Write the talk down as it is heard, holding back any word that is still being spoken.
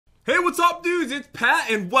what's up, dudes? It's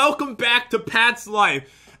Pat, and welcome back to Pat's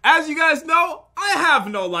Life. As you guys know, I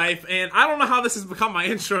have no life, and I don't know how this has become my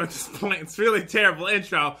intro at this point. It's really a terrible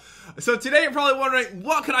intro. So today you're probably wondering,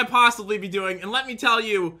 what could I possibly be doing? And let me tell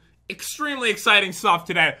you, extremely exciting stuff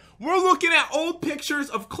today. We're looking at old pictures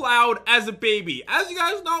of Cloud as a baby. As you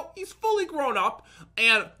guys know, he's fully grown up,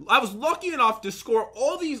 and I was lucky enough to score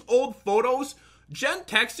all these old photos. Jen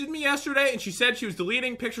texted me yesterday, and she said she was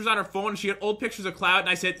deleting pictures on her phone, and she had old pictures of Cloud, and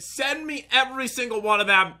I said, send me every single one of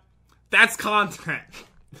them. That's content.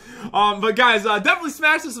 But guys, definitely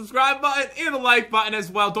smash the subscribe button and the like button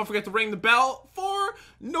as well. Don't forget to ring the bell for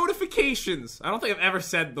notifications. I don't think I've ever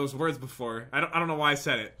said those words before. I don't know why I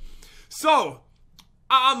said it. So,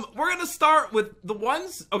 we're gonna start with the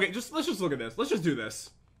ones. Okay, let's just look at this. Let's just do this.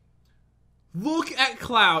 Look at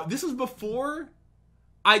Cloud. This is before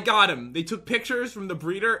I got him. They took pictures from the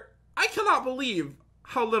breeder. I cannot believe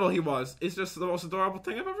how little he was. It's just the most adorable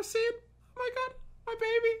thing I've ever seen. Oh my god, my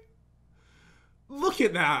baby. Look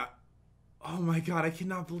at that. Oh my god, I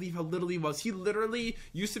cannot believe how little he was. He literally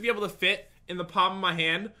used to be able to fit in the palm of my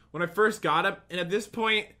hand when I first got him. And at this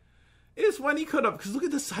point, it is when he could have. Because look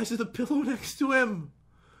at the size of the pillow next to him.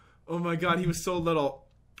 Oh my god, he was so little.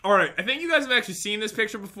 Alright, I think you guys have actually seen this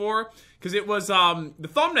picture before. Because it was the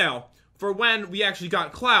thumbnail for when we actually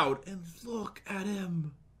got Cloud. And look at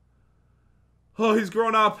him. Oh, he's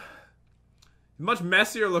grown up. Much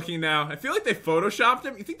messier looking now. I feel like they photoshopped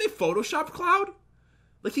him. You think they photoshopped Cloud?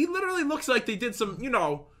 Like, he literally looks like they did some, you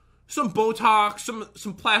know, some Botox,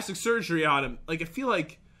 some plastic surgery on him. Like, I feel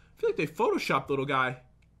like they photoshopped little guy.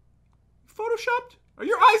 Photoshopped? Are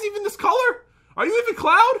your eyes even this color? Are you even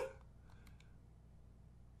Cloud?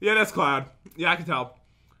 Yeah, that's Cloud. Yeah, I can tell.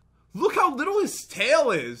 Look how little his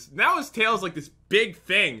tail is. Now his tail is like this big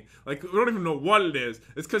thing. Like, we don't even know what it is.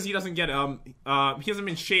 It's because he doesn't get, he hasn't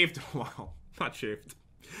been shaved in a while. Not shaved.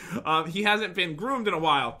 He hasn't been groomed in a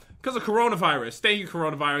while. Because of coronavirus. Thank you,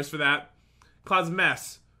 coronavirus, for that. Cloud's a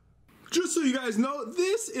mess. Just so you guys know,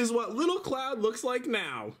 this is what little Cloud looks like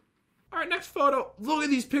now. Alright, next photo. Look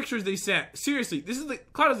at these pictures they sent. Seriously,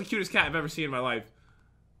 Cloud is the cutest cat I've ever seen in my life.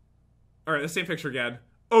 Alright, the same picture again.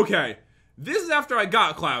 Okay. This is after I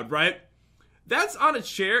got Cloud, right? That's on a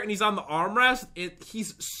chair, and he's on the armrest.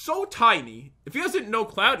 He's so tiny. If you guys didn't know,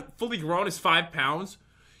 Cloud, fully grown, is 5 pounds.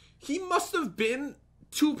 He must have been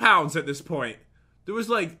 2 pounds at this point. There was,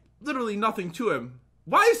 like, literally nothing to him.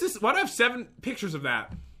 Why do I have 7 pictures of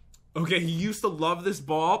that? Okay, he used to love this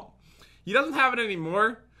ball. He doesn't have it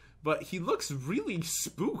anymore, but he looks really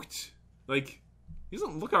spooked. Like, he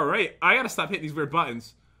doesn't look alright. I gotta stop hitting these weird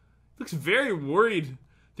buttons. He looks very worried,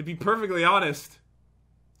 to be perfectly honest.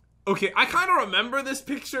 Okay, I kind of remember this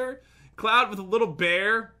picture. Cloud with a little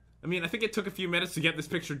bear. I mean, I think it took a few minutes to get this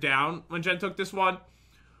picture down when Jen took this one.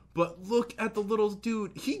 But look at the little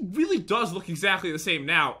dude. He really does look exactly the same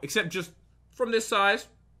now, except just from this size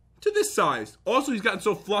to this size. Also, he's gotten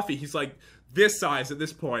so fluffy. He's like this size at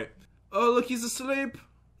this point. Oh, look, he's asleep.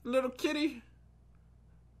 Little kitty.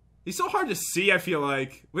 He's so hard to see, I feel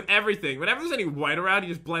like, with everything. Whenever there's any white around, he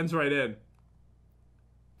just blends right in.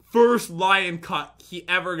 First lion cut he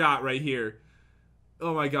ever got right here.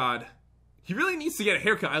 Oh my god. He really needs to get a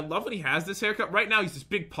haircut. I love when he has this haircut. Right now, he's this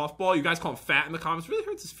big puffball. You guys call him fat in the comments. Really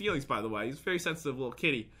hurts his feelings, by the way. He's a very sensitive little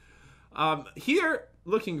kitty. Here,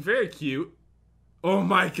 looking very cute. Oh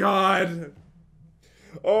my god.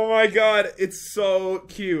 Oh my god. It's so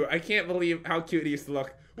cute. I can't believe how cute he used to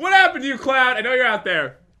look. What happened to you, Cloud? I know you're out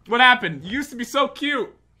there. What happened? You used to be so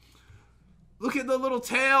cute. Look at the little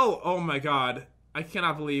tail. Oh my god. I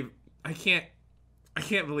cannot believe. I can't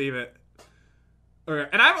believe it. Okay,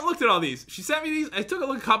 and I haven't looked at all these. She sent me these. I took a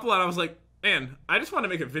look at a couple and I was like, man, I just want to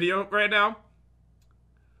make a video right now.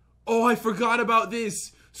 Oh, I forgot about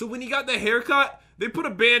this. So when he got the haircut, they put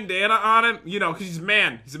a bandana on him, you know, because he's a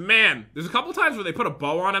man. He's a man. There's a couple times where they put a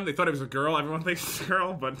bow on him. They thought it was a girl. Everyone thinks it's a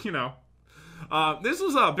girl, but, you know. This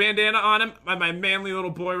was a bandana on him. My manly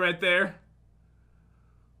little boy right there.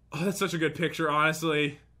 Oh, that's such a good picture,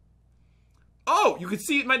 honestly. Oh, you can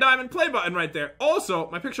see my diamond play button right there. Also,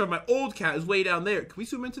 my picture of my old cat is way down there. Can we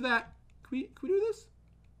zoom into that? Can we do this?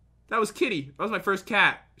 That was Kitty. That was my first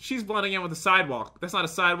cat. She's blending in with the sidewalk. That's not a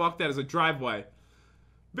sidewalk. That is a driveway.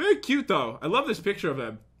 Very cute, though. I love this picture of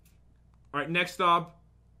him. All right, next up.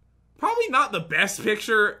 Probably not the best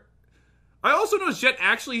picture. I also noticed Jen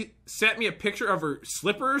actually sent me a picture of her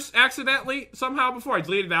slippers accidentally somehow before. I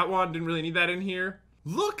deleted that one. Didn't really need that in here.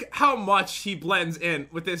 Look how much he blends in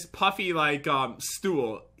with this puffy, like,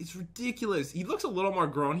 stool. It's ridiculous. He looks a little more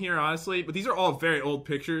grown here, honestly, but these are all very old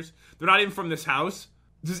pictures. They're not even from this house.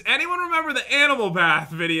 Does anyone remember the animal bath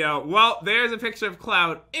video? Well, there's a picture of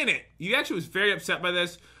Cloud in it. He actually was very upset by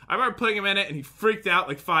this. I remember putting him in it, and he freaked out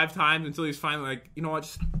like 5 times until he was finally like, you know what,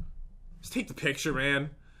 just take the picture, man.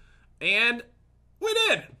 And we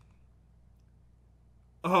did.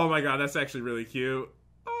 Oh my god, that's actually really cute.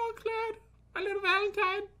 Oh, Cloud, my little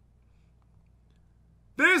Valentine.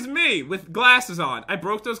 There's me with glasses on. I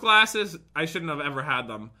broke those glasses. I shouldn't have ever had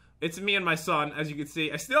them. It's me and my son, as you can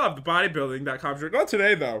see. I still have the bodybuilding.com shirt. Not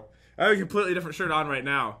today, though. I have a completely different shirt on right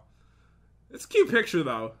now. It's a cute picture,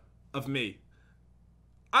 though, of me.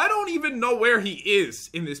 I don't even know where he is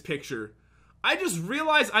in this picture. I just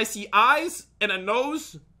realized I see eyes and a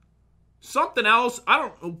nose. Something else. I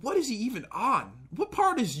don't know. What is he even on? What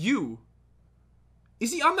part is you?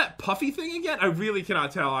 Is he on that puffy thing again? I really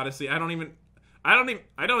cannot tell, honestly. I don't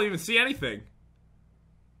even see anything.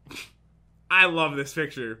 I love this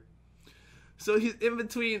picture. So he's in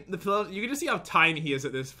between the pillows. You can just see how tiny he is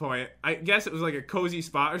at this point. I guess it was like a cozy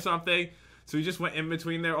spot or something. So he just went in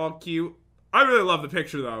between there, all cute. I really love the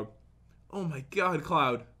picture, though. Oh my god,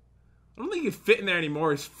 Cloud. I don't think he'd fit in there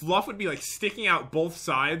anymore. His fluff would be like sticking out both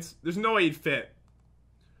sides. There's no way he'd fit.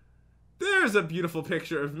 There's a beautiful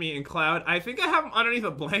picture of me and Cloud. I think I have him underneath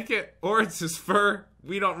a blanket, or it's his fur.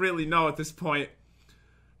 We don't really know at this point.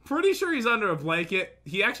 Pretty sure he's under a blanket.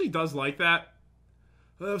 He actually does like that.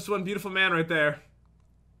 That's one beautiful man right there.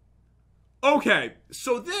 Okay,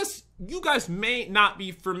 so this, you guys may not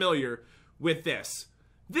be familiar with this.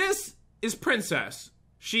 This is Princess.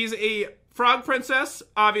 She's a frog princess,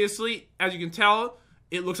 obviously. As you can tell,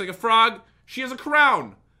 it looks like a frog. She has a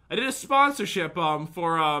crown. I did a sponsorship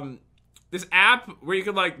for this app where you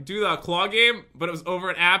could like do the claw game, but it was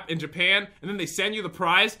over an app in Japan, and then they send you the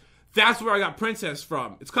prize. That's where I got Princess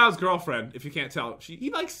from. It's Cloud's girlfriend, if you can't tell. He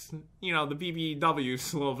likes, you know, the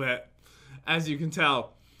BBWs a little bit, as you can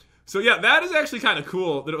tell. So yeah, that is actually kind of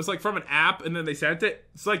cool that it was like from an app and then they sent it.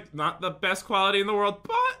 It's like not the best quality in the world,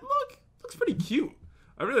 but look, it looks pretty cute.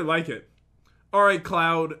 I really like it. All right,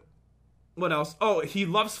 Cloud. What else? Oh, he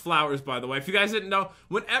loves flowers, by the way. If you guys didn't know,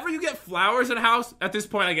 whenever you get flowers in a house, at this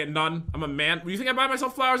point I get none. I'm a man. You think I buy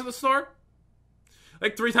myself flowers at the store?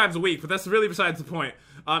 Like 3 times a week, but that's really besides the point.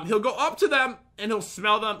 He'll go up to them and he'll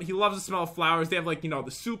smell them. He loves the smell of flowers. They have like, you know,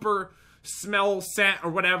 the super smell scent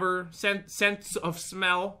or whatever. Sense of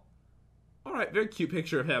smell. All right, very cute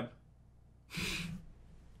picture of him.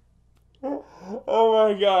 Oh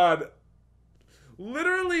my god.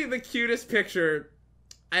 Literally the cutest picture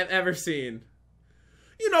I've ever seen.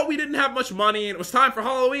 You know, we didn't have much money and it was time for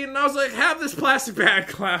Halloween and I was like, have this plastic bag,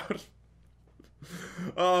 Cloud.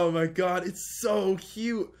 Oh my god, it's so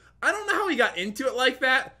cute. I don't know how he got into it like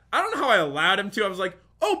that. I don't know how I allowed him to. I was like,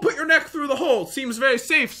 oh, put your neck through the hole. Seems very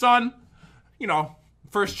safe, son. You know,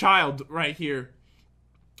 first child right here.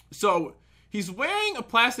 So, he's wearing a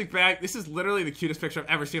plastic bag. This is literally the cutest picture I've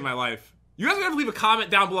ever seen in my life. You guys are going to leave a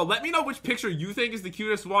comment down below. Let me know which picture you think is the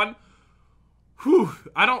cutest one. Whew,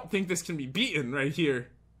 I don't think this can be beaten right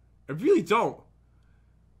here. I really don't.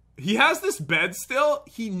 He has this bed still.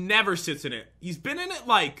 He never sits in it. He's been in it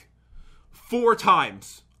like 4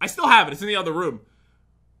 times. I still have it. It's in the other room.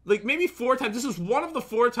 Like maybe 4 times. This is one of the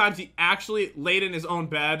 4 times he actually laid in his own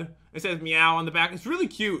bed. It says meow on the back. It's really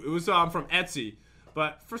cute. It was from Etsy.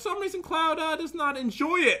 But for some reason, Cloud does not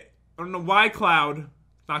enjoy it. I don't know why, Cloud.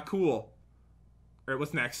 It's not cool. Alright,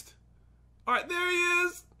 what's next? Alright, there he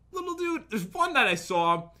is. Little dude. There's one that I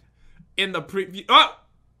saw in the preview. Oh!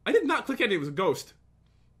 I did not click any. It was a ghost.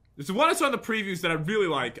 There's one I saw in the previews that I really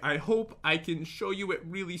like. I hope I can show you it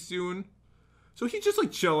really soon. So he's just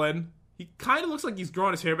like chilling. He kind of looks like he's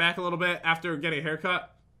growing his hair back a little bit after getting a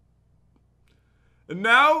haircut. And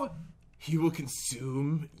now, he will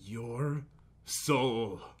consume your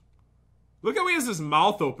soul. Look how he has his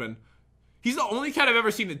mouth open. He's the only cat I've ever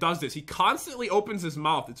seen that does this. He constantly opens his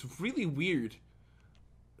mouth. It's really weird.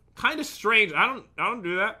 Kind of strange. I don't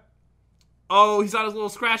do that. Oh, he's on his little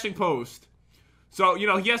scratching post. So, you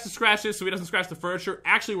know, he has to scratch this so he doesn't scratch the furniture.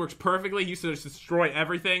 Actually works perfectly. He used to just destroy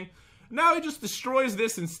everything. Now he just destroys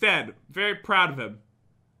this instead. Very proud of him.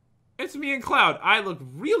 It's me and Cloud. I look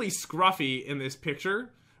really scruffy in this picture.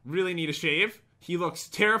 Really need a shave. He looks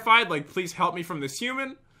terrified, like, please help me from this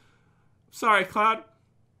human. Sorry, Cloud.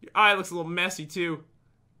 Your eye looks a little messy, too.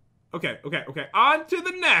 Okay. On to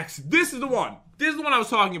the next. This is the one. This is the one I was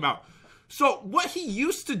talking about. So, what he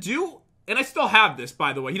used to do, and I still have this,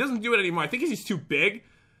 by the way. He doesn't do it anymore. I think he's too big.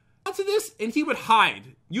 Onto this, and he would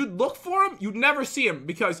hide. You'd look for him. You'd never see him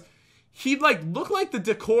because he'd, like, look like the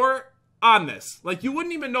decor on this. Like, you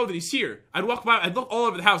wouldn't even know that he's here. I'd walk by. I'd look all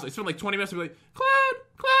over the house. I'd spend, like, 20 minutes and be like,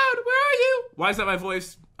 Cloud, where are you? Why is that my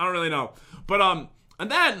voice? I don't really know. But,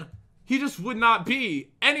 and then he just would not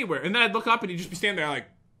be anywhere. And then I'd look up and he'd just be standing there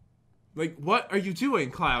like, what are you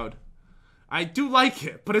doing, Cloud? I do like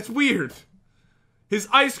it, but it's weird. His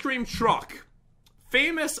ice cream truck.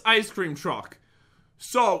 Famous ice cream truck.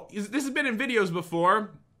 So, this has been in videos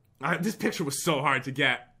before. This picture was so hard to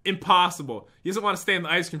get. Impossible. He doesn't want to stay in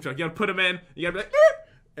the ice cream truck. You gotta put him in, you gotta be like,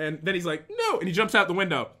 and then he's like, no, and he jumps out the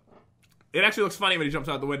window. It actually looks funny when he jumps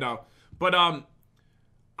out the window. But,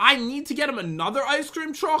 I need to get him another ice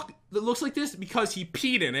cream truck that looks like this because he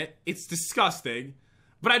peed in it. It's disgusting.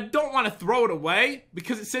 But I don't want to throw it away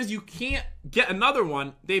because it says you can't get another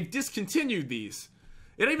one. They've discontinued these.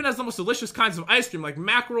 It even has the most delicious kinds of ice cream like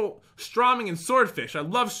mackerel, stroming, and swordfish. I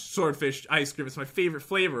love swordfish ice cream. It's my favorite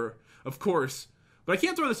flavor, of course. But I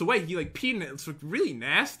can't throw this away. He like peed in it. It's really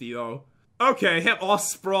nasty though. Okay, him all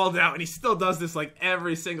sprawled out and he still does this like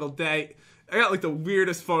every single day. I got like the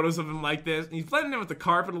weirdest photos of him like this. And he's blending in with the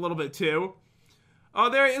carpet a little bit too.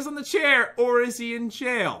 Oh, there he is on the chair. Or is he in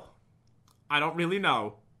jail? I don't really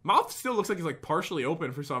know. Mouth still looks like he's like partially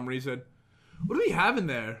open for some reason. What do we have in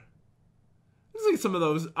there? Looks like some of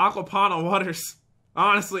those Aquapana waters.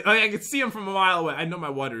 Honestly, I can see him from a mile away. I know my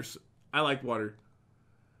waters. I like water.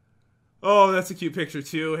 Oh, that's a cute picture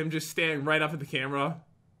too. Him just staring right up at the camera.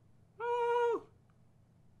 Oh.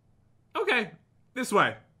 Okay, this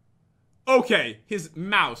way. Okay, his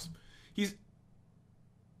mouse. He's...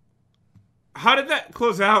 How did that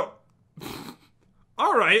close out?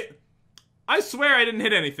 Alright. I swear I didn't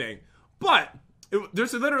hit anything. But,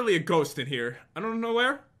 there's literally a ghost in here. I don't know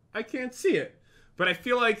where. I can't see it. But I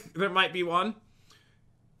feel like there might be one.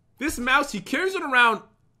 This mouse, he carries it around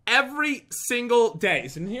every single day.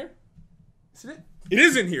 Is it in here? Is it? It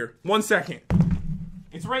is in here. 1 second.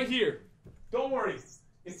 It's right here. Don't worry.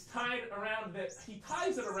 It's tied around this. He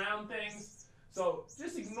ties it around things. So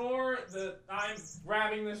just ignore that I'm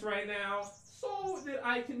grabbing this right now so that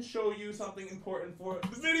I can show you something important for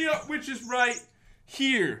the video, which is right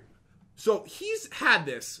here. So he's had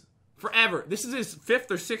this forever. This is his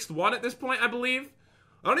 5th or 6th one at this point, I believe.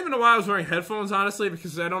 I don't even know why I was wearing headphones, honestly,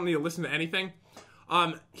 because I don't need to listen to anything.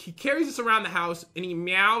 He carries this around the house and he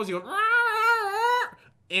meows. He goes,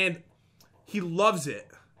 and he loves it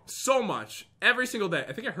so much every single day.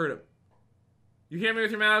 I think I heard him. You hear me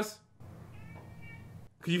with your mouse?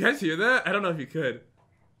 Could you guys hear that? I don't know if you could.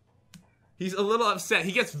 He's a little upset.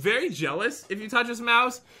 He gets very jealous if you touch his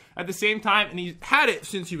mouse at the same time, and he's had it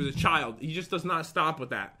since he was a child. He just does not stop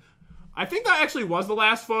with that. I think that actually was the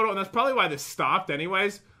last photo, and that's probably why this stopped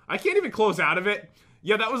anyways. I can't even close out of it.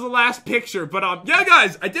 Yeah, that was the last picture, but yeah,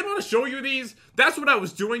 guys, I did want to show you these. That's what I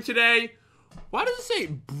was doing today. Why does it say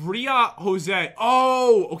Bria Jose?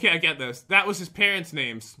 Oh, okay, I get this. That was his parents'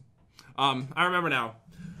 names. I remember now.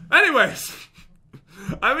 Anyways,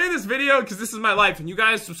 I made this video because this is my life, and you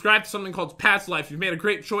guys subscribe to something called Pat's Life. You've made a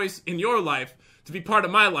great choice in your life to be part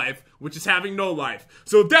of my life, which is having no life.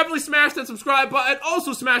 So definitely smash that subscribe button.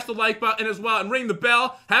 Also smash the like button as well and ring the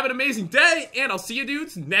bell. Have an amazing day, and I'll see you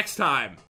dudes next time.